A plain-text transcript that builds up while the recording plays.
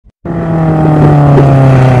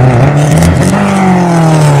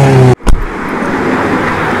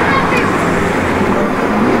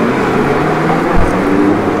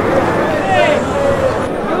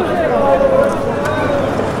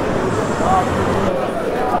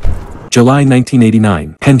July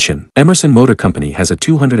 1989. Pension. Emerson Motor Company has a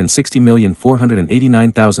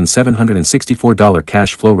 $260,489,764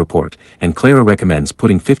 cash flow report, and Clara recommends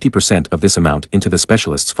putting 50% of this amount into the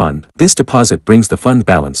specialists fund. This deposit brings the fund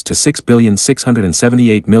balance to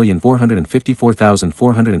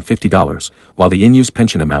 $6,678,454,450, while the in-use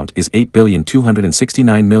pension amount is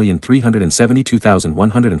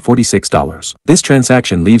 $8,269,372,146. This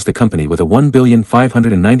transaction leaves the company with a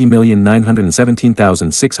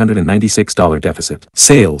 $1,590,917,696 deficit.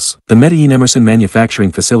 Sales. The Medellin Emerson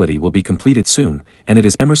manufacturing facility will be completed soon, and it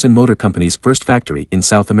is Emerson Motor Company's first factory in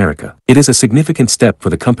South America. It is a significant step for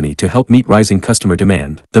the company to help meet rising customer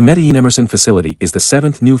demand. The Medellin Emerson facility is the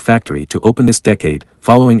 7th new factory to open this decade,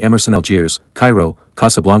 following Emerson Algiers, Cairo,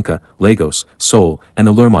 Casablanca, Lagos, Seoul, and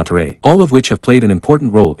Allure Monterrey, all of which have played an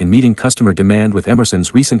important role in meeting customer demand, with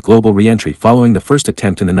Emerson's recent global re-entry following the first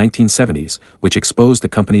attempt in the 1970s, which exposed the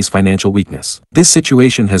company's financial weakness. This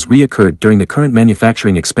situation has reoccurred during the current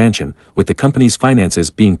manufacturing expansion, with the company's finances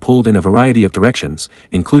being pulled in a variety of directions,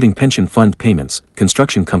 including pension fund payments,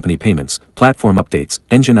 construction company payments, platform updates,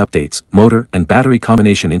 engine updates, motor and battery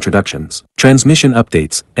combination introductions, transmission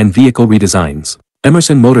updates, and vehicle redesigns.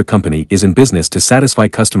 Emerson Motor Company is in business to satisfy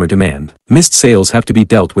customer demand. Missed sales have to be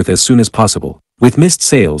dealt with as soon as possible. With missed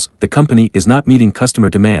sales, the company is not meeting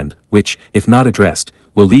customer demand, which, if not addressed,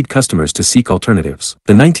 will lead customers to seek alternatives.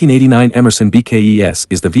 The 1989 Emerson BKES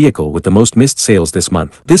is the vehicle with the most missed sales this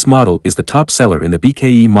month. This model is the top seller in the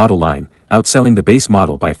BKE model line, outselling the base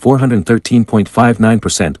model by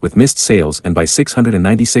 413.59% with missed sales and by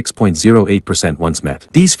 696.08% once met.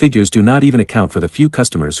 These figures do not even account for the few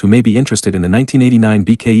customers who may be interested in the 1989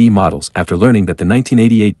 BKE models after learning that the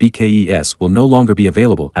 1988 BKES will no longer be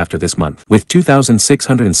available after this month. With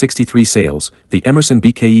 2,663 sales, the Emerson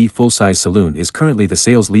BKE full-size saloon is currently the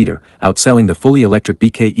sales leader, outselling the fully electric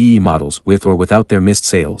BKE models with or without their missed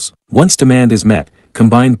sales. Once demand is met,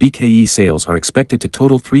 combined BKE sales are expected to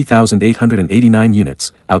total 3,889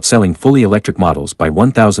 units, outselling fully electric models by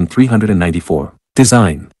 1,394.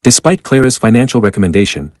 Design. Despite Clara's financial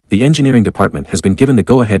recommendation, the engineering department has been given the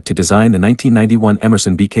go-ahead to design the 1991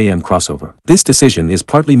 Emerson BKM crossover. This decision is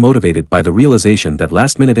partly motivated by the realization that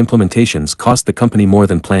last-minute implementations cost the company more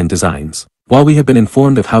than planned designs. While we have been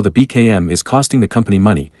informed of how the BKM is costing the company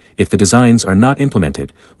money, if the designs are not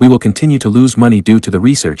implemented, we will continue to lose money due to the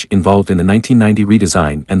research involved in the 1990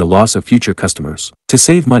 redesign and the loss of future customers. To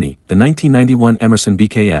save money, the 1991 Emerson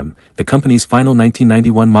BKM, the company's final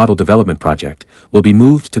 1991 model development project, will be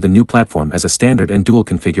moved to the new platform as a standard and dual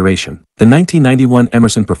configuration. The 1991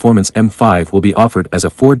 Emerson Performance M5 will be offered as a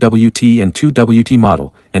 4WT and 2WT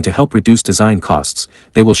model, and to help reduce design costs,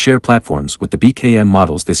 they will share platforms with the BKM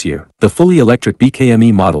models this year. The fully electric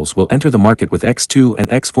BKME models will enter the market with X2 and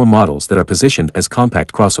X4 models that are positioned as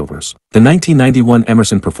compact crossovers. The 1991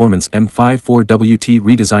 Emerson Performance M5 4WT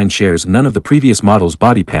redesign shares none of the previous models'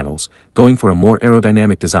 body panels, going for a more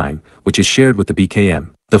aerodynamic design, which is shared with the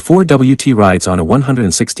BKM. The 4WT rides on a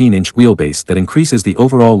 116-inch wheelbase that increases the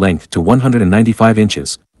overall length to 195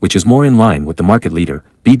 inches, which is more in line with the market leader,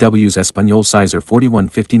 BW's Español Sizer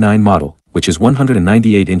 4159 model, which is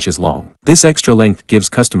 198 inches long. This extra length gives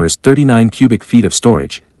customers 39 cubic feet of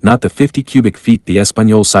storage, not the 50 cubic feet the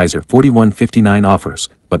Español Sizer 4159 offers,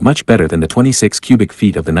 but much better than the 26 cubic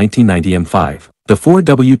feet of the 1990 M5. The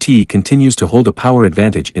 4WT continues to hold a power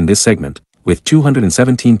advantage in this segment, with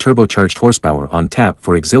 217 turbocharged horsepower on tap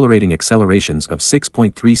for exhilarating accelerations of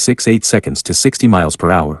 6.368 seconds to 60 miles per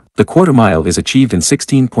hour. The quarter mile is achieved in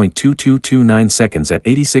 16.2229 seconds at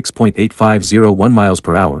 86.8501 miles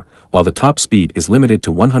per hour, while the top speed is limited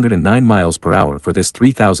to 109 miles per hour for this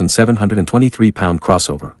 3,723-pound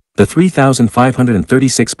crossover. The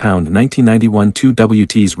 3,536-pound 1991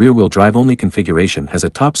 2WT's rear-wheel drive-only configuration has a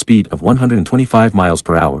top speed of 125 miles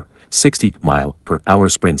per hour. 60-mile-per-hour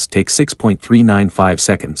sprints take 6.395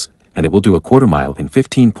 seconds, and it will do a quarter mile in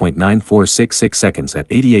 15.9466 seconds at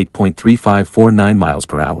 88.3549 miles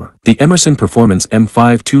per hour. The Emerson Performance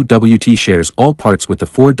M5 2WT shares all parts with the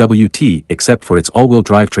 4WT except for its all-wheel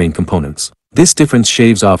drivetrain components. This difference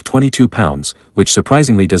shaves off 22 pounds, which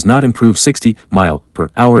surprisingly does not improve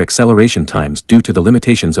 60-mile-per-hour acceleration times due to the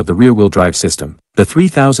limitations of the rear-wheel drive system. The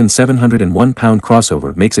 3,701-pound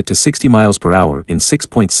crossover makes it to 60 miles per hour in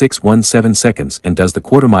 6.617 seconds and does the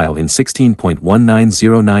quarter mile in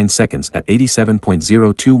 16.1909 seconds at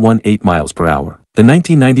 87.0218 miles per hour. The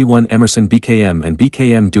 1991 Emerson BKM and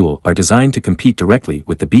BKM Dual are designed to compete directly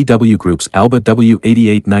with the BW Group's Alba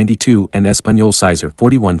W8892 and Español Sizer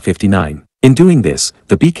 4159. In doing this,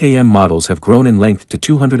 the BKM models have grown in length to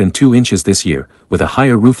 202 inches this year, with a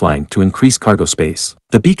higher roofline to increase cargo space.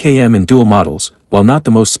 The BKM and Dual models, while not the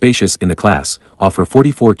most spacious in the class, offer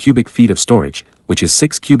 44 cubic feet of storage, which is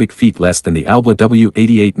 6 cubic feet less than the Albla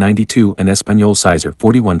W8892 and Espanol Sizer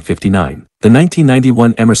 4159. The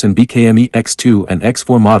 1991 Emerson BKM X2 and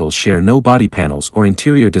X4 models share no body panels or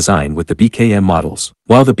interior design with the BKM models.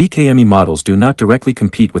 While the BKM models do not directly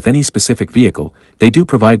compete with any specific vehicle, they do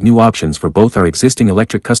provide new options for both our existing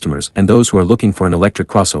electric customers and those who are looking for an electric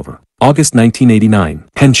crossover. August 1989.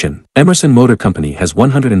 Pension. Emerson Motor Company has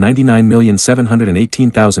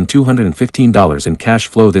 $199,718,215 in cash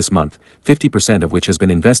flow this month, 50% of which has been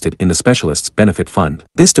invested in the Specialists Benefit Fund.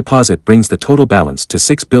 This deposit brings the total balance to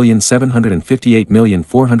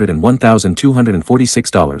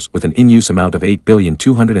 $6,758,401,246 with an in-use amount of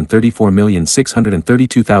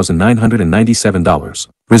 $8,234,632,997,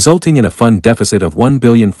 resulting in a fund deficit of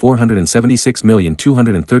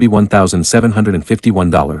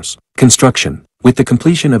 $1,476,231,751. Construction. With the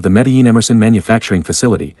completion of the Medellin Emerson manufacturing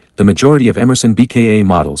facility, the majority of Emerson BKA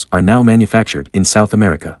models are now manufactured in South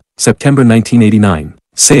America. September 1989.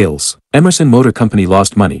 Sales. Emerson Motor Company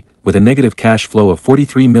lost money, with a negative cash flow of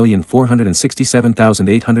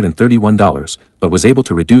 $43,467,831, but was able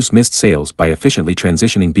to reduce missed sales by efficiently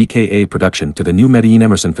transitioning BKA production to the new Medellin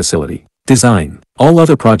Emerson facility. Design. All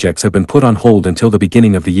other projects have been put on hold until the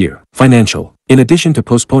beginning of the year. Financial. In addition to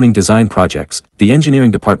postponing design projects, the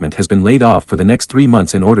engineering department has been laid off for the next 3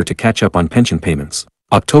 months in order to catch up on pension payments.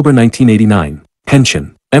 October 1989.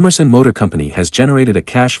 Pension. Emerson Motor Company has generated a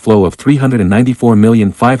cash flow of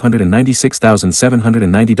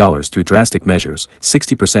 $394,596,790 through drastic measures,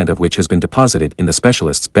 60% of which has been deposited in the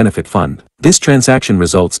Specialists Benefit Fund. This transaction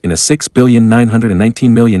results in a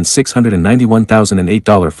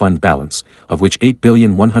 $6,919,691,008 fund balance, of which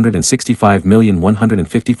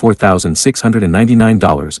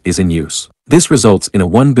 $8,165,154,699 is in use. This results in a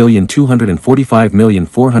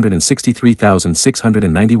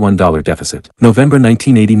 $1,245,463,691 deficit. November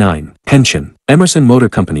 1989. Pension. Emerson Motor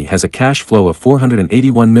Company has a cash flow of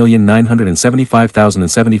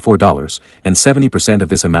 $481,975,074, and 70% of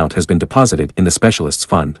this amount has been deposited in the Specialists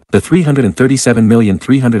Fund. The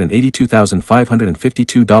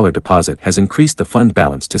 $337,382,552 deposit has increased the fund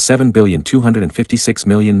balance to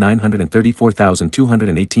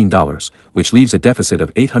 $7,256,934,218, which leaves a deficit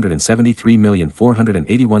of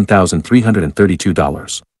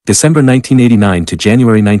 $873,481,332. December 1989 to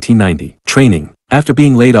January 1990. Training. After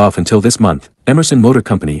being laid off until this month, Emerson Motor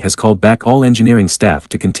Company has called back all engineering staff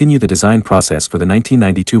to continue the design process for the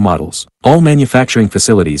 1992 models. All manufacturing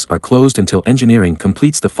facilities are closed until engineering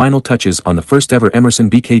completes the final touches on the first-ever Emerson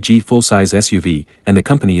BKG full-size SUV, and the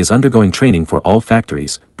company is undergoing training for all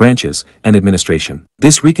factories, branches, and administration.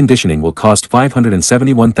 This reconditioning will cost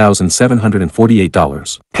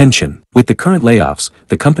 $571,748. Pension. With the current layoffs,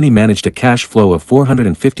 the company managed a cash flow of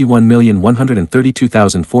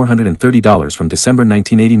 $451,132,430 from December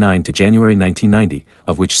 1989 to January 1990,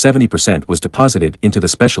 of which 70% was deposited into the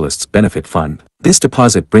Specialists Benefit Fund. This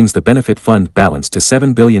deposit brings the benefit fund balance to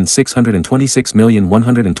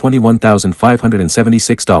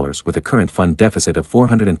 $7,626,121,576 with a current fund deficit of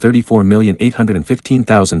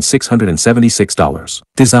 $434,815,676.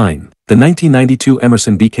 Design. The 1992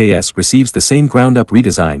 Emerson BKS receives the same ground-up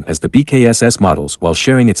redesign as the BKSS models while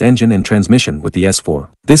sharing its engine and transmission with the S4.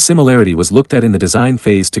 This similarity was looked at in the design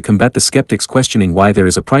phase to combat the skeptics questioning why there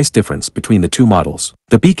is a price difference between the two models.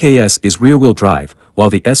 The BKS is rear-wheel drive, while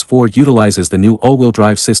the S4 utilizes the new all-wheel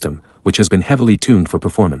drive system, which has been heavily tuned for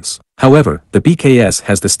performance. However, the BKS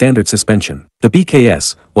has the standard suspension. The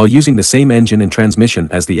BKS, while using the same engine and transmission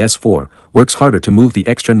as the S4, works harder to move the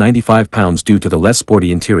extra 95 pounds due to the less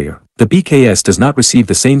sporty interior. The BKS does not receive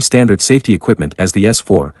the same standard safety equipment as the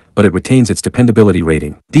S4, but it retains its dependability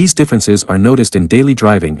rating. These differences are noticed in daily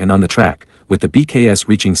driving and on the track, with the BKS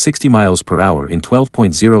reaching 60 miles per hour in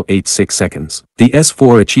 12.086 seconds. The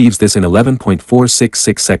S4 achieves this in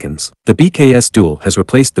 11.466 seconds. The BKS Dual has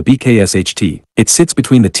replaced the BKS HT. It sits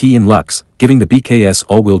between the T and Lux, giving the BKS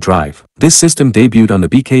all-wheel drive. This system debuted on the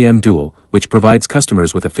BKM Dual, which provides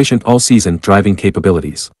customers with efficient all-season driving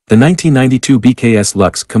capabilities. The 1992 BKS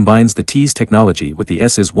Lux combines the T's technology with the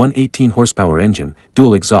S's 118 horsepower engine,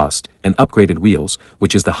 dual exhaust, and upgraded wheels,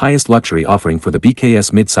 which is the highest luxury offering for the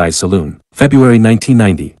BKS midsize saloon. February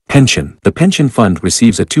 1990. Pension. The pension fund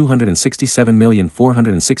receives a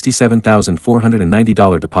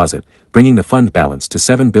 $267,467,490 deposit, bringing the fund balance to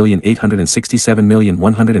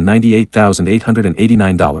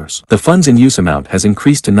 $7,867,198,889. The funds in use amount has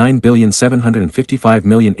increased to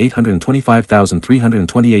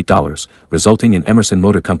 $9,755,825,328, resulting in Emerson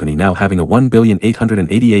Motor Company now having a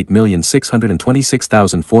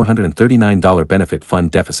 $1,888,626,439 benefit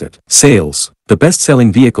fund deficit. Sales. The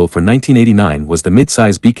best-selling vehicle for 1989 was the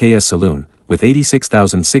midsize BKS Saloon, with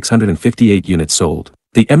 86,658 units sold.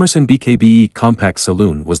 The Emerson BKBE Compact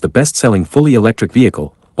Saloon was the best-selling fully electric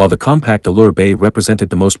vehicle, while the Compact Allure Bay represented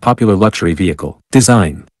the most popular luxury vehicle.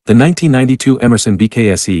 Design. The 1992 Emerson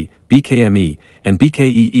BKSE, BKME, and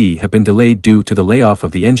BKEE have been delayed due to the layoff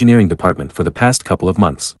of the engineering department for the past couple of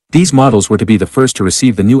months. These models were to be the first to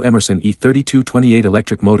receive the new Emerson E3228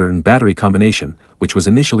 electric motor and battery combination, which was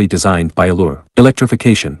initially designed by Allure.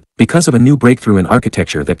 Electrification. Because of a new breakthrough in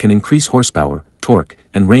architecture that can increase horsepower, torque,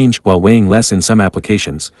 and range while weighing less in some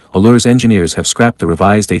applications, Allure's engineers have scrapped the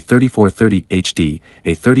revised A3430 HD,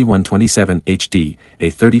 A3127 HD,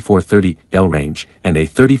 A3430 L range, and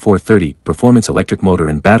A3430 performance electric motor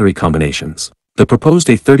and battery combinations. The proposed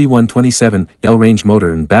A3127 L range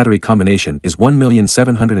motor and battery combination is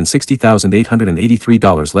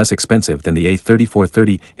 $1,760,883 less expensive than the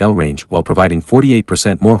A3430 L range while providing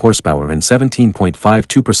 48% more horsepower and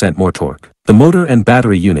 17.52% more torque. The motor and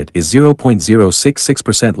battery unit is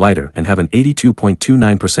 0.066% lighter and have an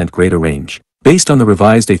 82.29% greater range. Based on the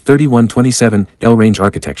revised A3127 L range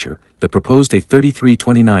architecture, the proposed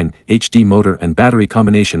A3329 HD motor and battery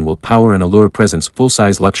combination will power an Allure Presence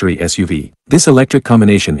full-size luxury SUV. This electric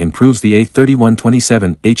combination improves the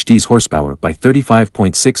A3127 HD's horsepower by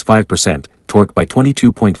 35.65%, torque by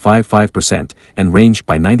 22.55%, and range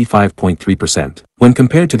by 95.3%. When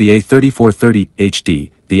compared to the A3430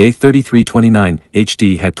 HD, the A3329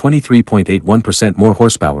 HD had 23.81% more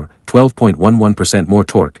horsepower, 12.11% more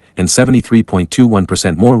torque, and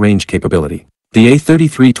 73.21% more range capability. The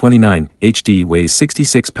A3329 HD weighs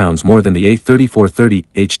 66 pounds more than the A3430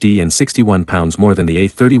 HD and 61 pounds more than the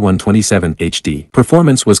A3127 HD.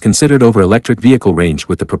 Performance was considered over electric vehicle range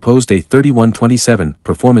with the proposed A3127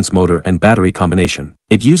 performance motor and battery combination.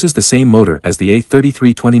 It uses the same motor as the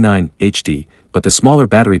A3329 HD, but the smaller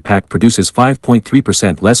battery pack produces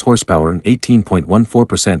 5.3% less horsepower and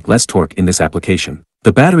 18.14% less torque in this application.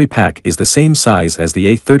 The battery pack is the same size as the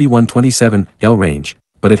A3127 L range,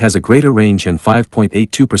 but it has a greater range and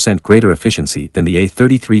 5.82% greater efficiency than the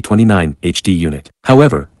A3329 HD unit.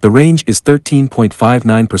 However, the range is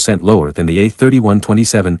 13.59% lower than the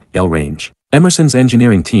A3127 L range. Emerson's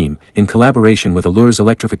engineering team, in collaboration with Allure's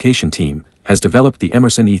electrification team, has developed the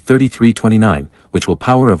Emerson E3329, which will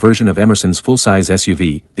power a version of Emerson's full-size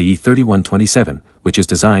SUV, the E3127, which is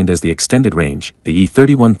designed as the extended range, the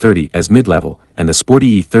E3130 as mid-level, and the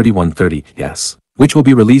sporty E3130S, which will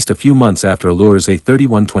be released a few months after Allure's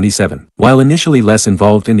A3127. While initially less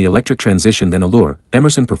involved in the electric transition than Allure,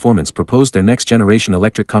 Emerson Performance proposed their next-generation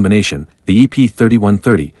electric combination, the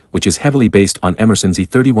EP3130, which is heavily based on Emerson's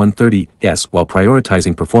E3130S while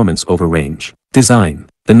prioritizing performance over range. Design.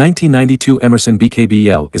 The 1992 Emerson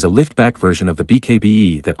BKBL is a liftback version of the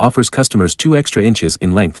BKBE that offers customers 2 extra inches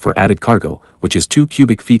in length for added cargo, which is 2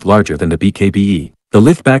 cubic feet larger than the BKBE. The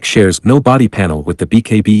liftback shares no body panel with the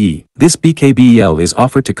BKBE. This BKBL is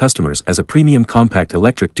offered to customers as a premium compact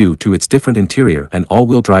electric due to its different interior and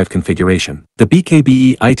all-wheel drive configuration. The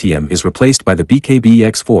BKBE ITM is replaced by the BKBE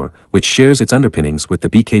X4, which shares its underpinnings with the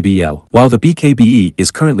BKBL, while the BKBE is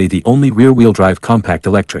currently the only rear-wheel drive compact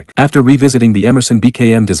electric. After revisiting the Emerson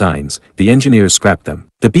BKM designs, the engineers scrapped them.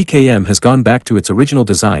 The BKM has gone back to its original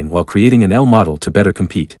design while creating an L model to better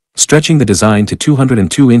compete. Stretching the design to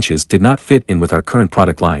 202 inches did not fit in with our current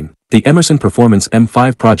product line. The Emerson Performance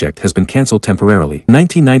M5 project has been cancelled temporarily.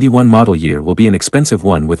 1991 model year will be an expensive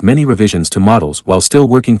one with many revisions to models while still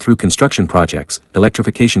working through construction projects,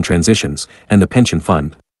 electrification transitions, and the pension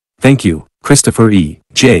fund. Thank you, Christopher E.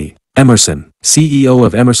 J. Emerson, CEO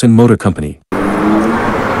of Emerson Motor Company.